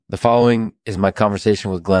The following is my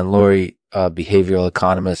conversation with Glenn Loury, a behavioral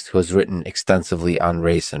economist who has written extensively on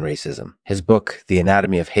race and racism. His book, The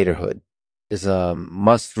Anatomy of Haterhood, is a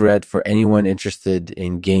must-read for anyone interested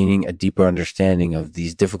in gaining a deeper understanding of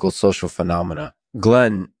these difficult social phenomena.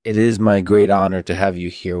 Glenn, it is my great honor to have you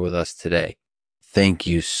here with us today. Thank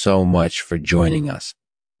you so much for joining us.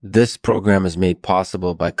 This program is made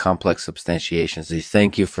possible by Complex Substantiations. We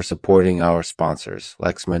thank you for supporting our sponsors,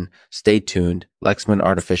 Lexman. Stay tuned. Lexman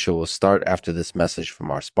Artificial will start after this message from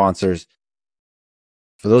our sponsors.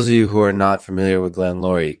 For those of you who are not familiar with Glenn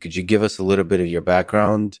Loury, could you give us a little bit of your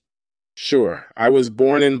background? Sure. I was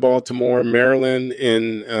born in Baltimore, Maryland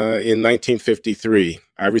in 1953.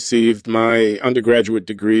 I received my undergraduate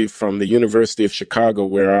degree from the University of Chicago,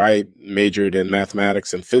 where I majored in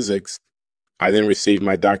mathematics and physics. I then received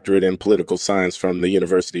my doctorate in political science from the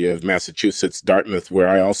University of Massachusetts, Dartmouth, where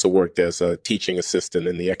I also worked as a teaching assistant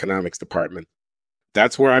in the economics department.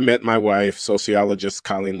 That's where I met my wife, sociologist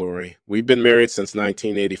Glen Loury. We've been married since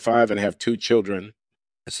 1985 and have 2 children.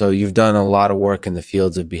 So you've done a lot of work in the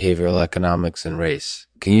fields of behavioral economics and race.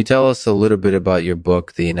 Can you tell us a little bit about your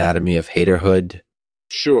book, The Anatomy of Haterhood?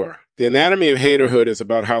 Sure. The Anatomy of Haterhood is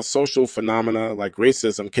about how social phenomena like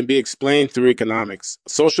racism can be explained through economics.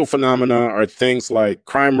 Social phenomena are things like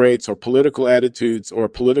crime rates or political attitudes.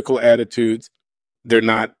 They're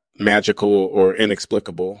not magical or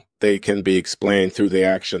inexplicable. They can be explained through the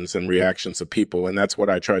actions and reactions of people, and that's what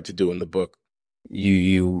I tried to do in the book.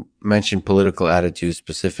 You mentioned political attitudes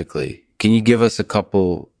specifically. Can you give us a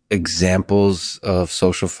couple examples of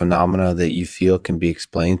social phenomena that you feel can be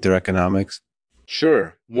explained through economics?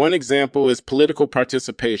 Sure. One example is political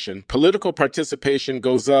participation. Political participation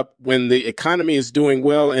goes up when the economy is doing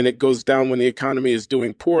well, and it goes down when the economy is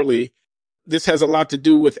doing poorly. This has a lot to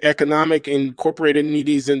do with economic incorporated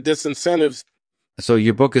needs and disincentives. So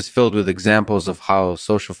your book is filled with examples of how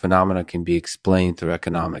social phenomena can be explained through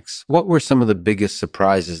economics. What were some of the biggest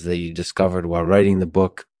surprises that you discovered while writing the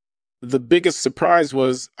book? The biggest surprise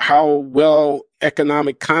was how well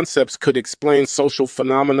economic concepts could explain social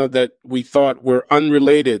phenomena that we thought were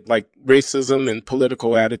unrelated, like racism and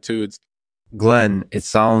political attitudes. Glenn, it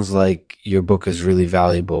sounds like your book is really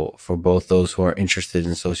valuable for both those who are interested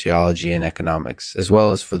in sociology and economics, as well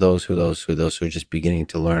as for those who are just beginning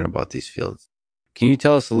to learn about these fields. Can you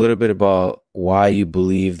tell us a little bit about why you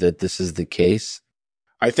believe that this is the case?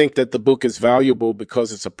 I think that the book is valuable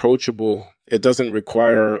because it's approachable. It doesn't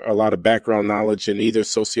require a lot of background knowledge in either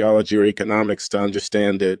sociology or economics to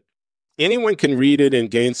understand it. Anyone can read it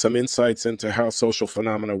and gain some insights into how social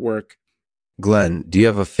phenomena work. Glenn, do you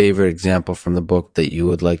have a favorite example from the book that you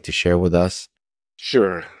would like to share with us?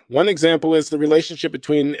 Sure. One example is the relationship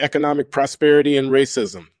between economic prosperity and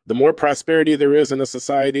racism. The more prosperity there is in a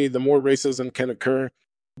society, the more racism can occur.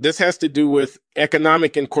 This has to do with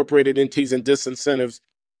economic incorporated entities and disincentives.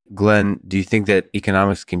 Glenn, do you think that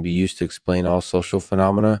economics can be used to explain all social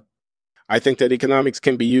phenomena? I think that economics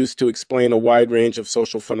can be used to explain a wide range of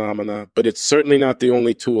social phenomena, but it's certainly not the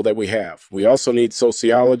only tool that we have. We also need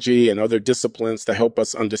sociology and other disciplines to help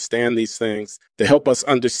us understand these things,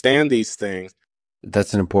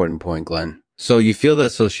 That's an important point, Glenn. So you feel that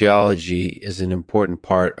sociology is an important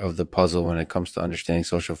part of the puzzle when it comes to understanding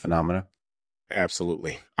social phenomena?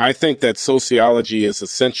 Absolutely. I think that sociology is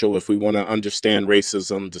essential if we want to understand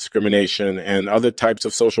racism, discrimination, and other types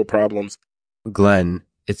of social problems. Glenn,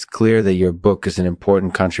 it's clear that your book is an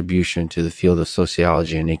important contribution to the field of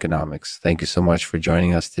sociology and economics. Thank you so much for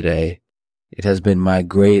joining us today. It has been my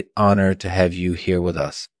great honor to have you here with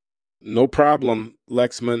us. No problem,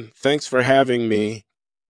 Lexman. Thanks for having me.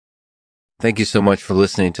 Thank you so much for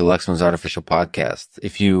listening to Lexman's Artificial Podcast.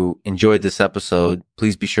 If you enjoyed this episode,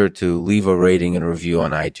 please be sure to leave a rating and review on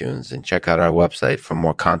iTunes and check out our website for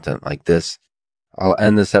more content like this. I'll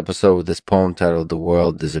end this episode with this poem titled The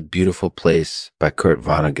World is a Beautiful Place by Kurt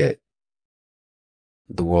Vonnegut.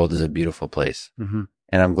 The world is a beautiful place. And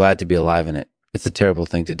I'm glad to be alive in it. It's a terrible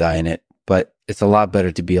thing to die in it, but it's a lot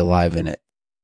better to be alive in it.